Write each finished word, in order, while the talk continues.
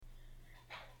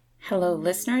Hello,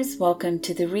 listeners. Welcome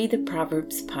to the Read the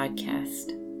Proverbs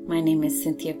podcast. My name is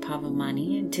Cynthia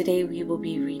Pavamani, and today we will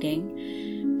be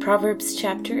reading Proverbs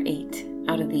Chapter 8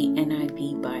 out of the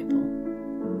NIV Bible.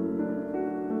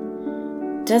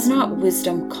 Does not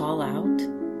wisdom call out?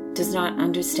 Does not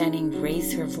understanding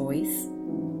raise her voice?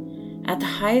 At the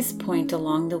highest point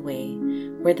along the way,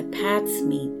 where the paths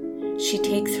meet, she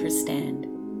takes her stand.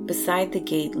 Beside the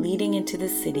gate leading into the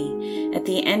city, at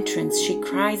the entrance she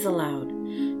cries aloud,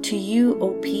 "To you,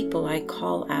 O people, I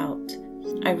call out.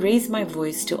 I raise my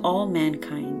voice to all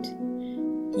mankind.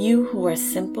 You who are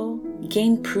simple,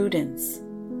 gain prudence.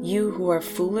 You who are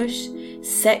foolish,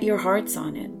 set your hearts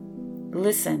on it.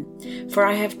 Listen, for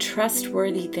I have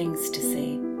trustworthy things to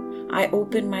say. I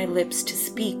open my lips to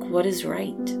speak what is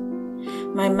right.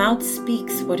 My mouth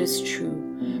speaks what is true,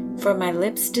 for my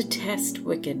lips detest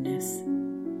wickedness.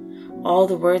 All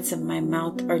the words of my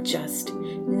mouth are just.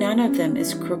 None of them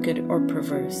is crooked or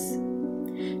perverse.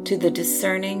 To the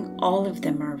discerning, all of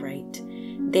them are right.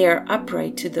 They are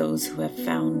upright to those who have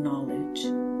found knowledge.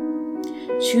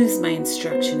 Choose my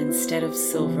instruction instead of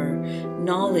silver,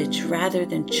 knowledge rather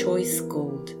than choice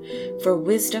gold. For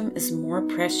wisdom is more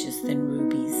precious than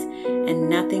rubies, and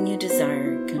nothing you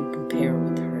desire can compare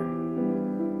with her.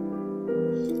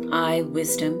 I,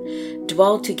 wisdom,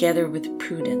 dwell together with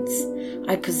prudence.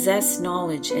 I possess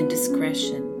knowledge and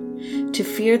discretion. To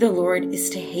fear the Lord is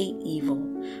to hate evil.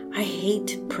 I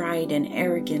hate pride and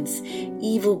arrogance,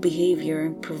 evil behavior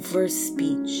and perverse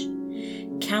speech.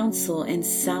 Counsel and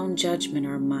sound judgment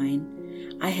are mine.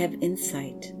 I have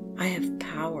insight. I have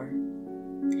power.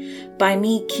 By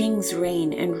me kings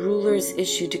reign and rulers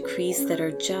issue decrees that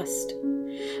are just.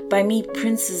 By me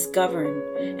princes govern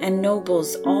and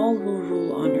nobles all who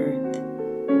rule on earth.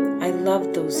 I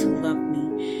love those who love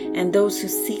me, and those who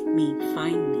seek me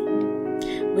find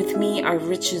me. With me are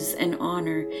riches and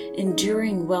honor,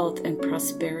 enduring wealth and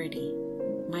prosperity.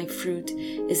 My fruit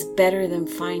is better than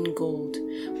fine gold.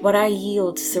 What I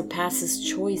yield surpasses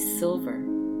choice silver.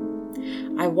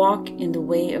 I walk in the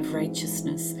way of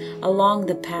righteousness, along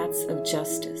the paths of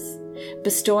justice,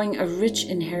 bestowing a rich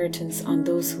inheritance on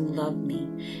those who love me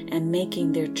and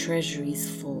making their treasuries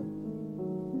full.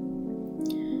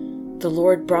 The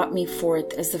Lord brought me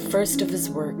forth as the first of his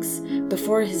works,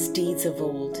 before his deeds of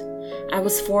old. I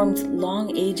was formed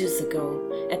long ages ago,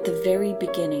 at the very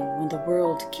beginning when the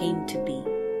world came to be.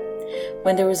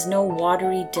 When there was no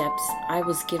watery depths, I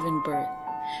was given birth.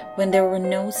 When there were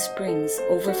no springs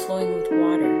overflowing with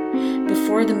water,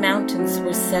 before the mountains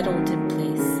were settled in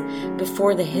place,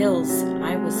 before the hills,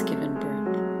 I was given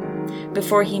birth.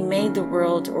 Before he made the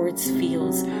world or its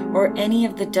fields, or any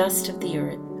of the dust of the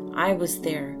earth, I was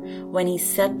there. When he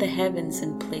set the heavens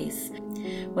in place,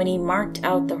 when he marked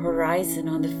out the horizon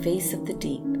on the face of the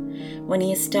deep, when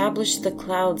he established the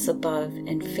clouds above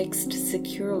and fixed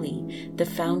securely the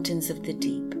fountains of the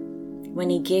deep, when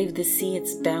he gave the sea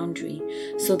its boundary,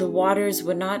 so the waters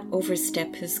would not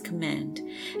overstep his command,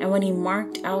 and when he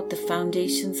marked out the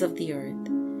foundations of the earth,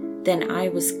 then I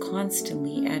was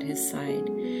constantly at his side.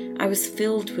 I was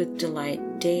filled with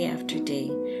delight day after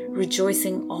day,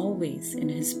 rejoicing always in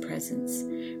his presence,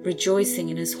 rejoicing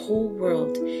in his whole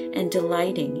world and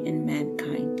delighting in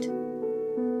mankind.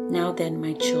 Now then,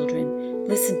 my children,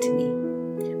 listen to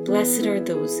me. Blessed are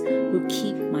those who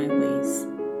keep my ways.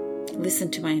 Listen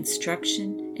to my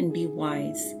instruction and be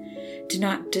wise. Do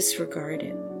not disregard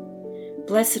it.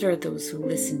 Blessed are those who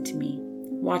listen to me,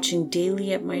 watching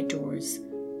daily at my doors,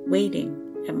 waiting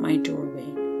at my doorway.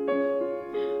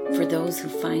 For those who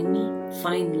find me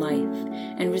find life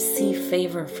and receive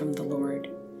favor from the Lord.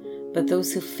 But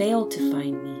those who fail to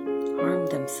find me harm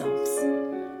themselves.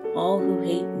 All who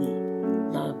hate me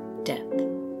love death.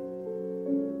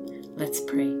 Let's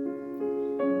pray.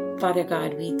 Father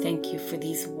God, we thank you for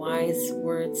these wise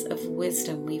words of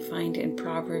wisdom we find in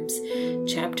Proverbs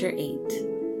Chapter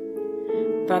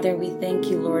 8. Father, we thank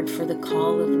you, Lord, for the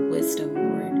call of wisdom,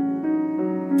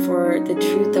 Lord, for the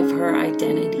truth of her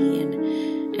identity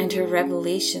and her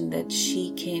revelation that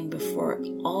she came before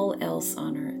all else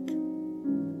on earth.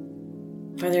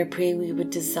 Father, I pray we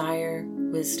would desire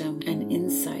wisdom and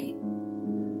insight.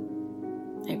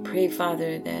 I pray,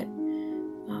 Father, that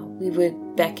we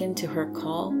would beckon to her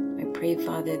call. I pray,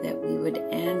 Father, that we would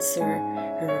answer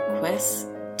her requests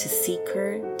to seek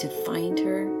her, to find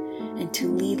her, and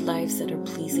to lead lives that are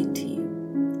pleasing to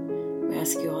you. We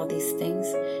ask you all these things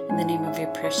in the name of your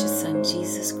precious Son,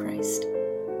 Jesus Christ.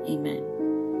 Amen.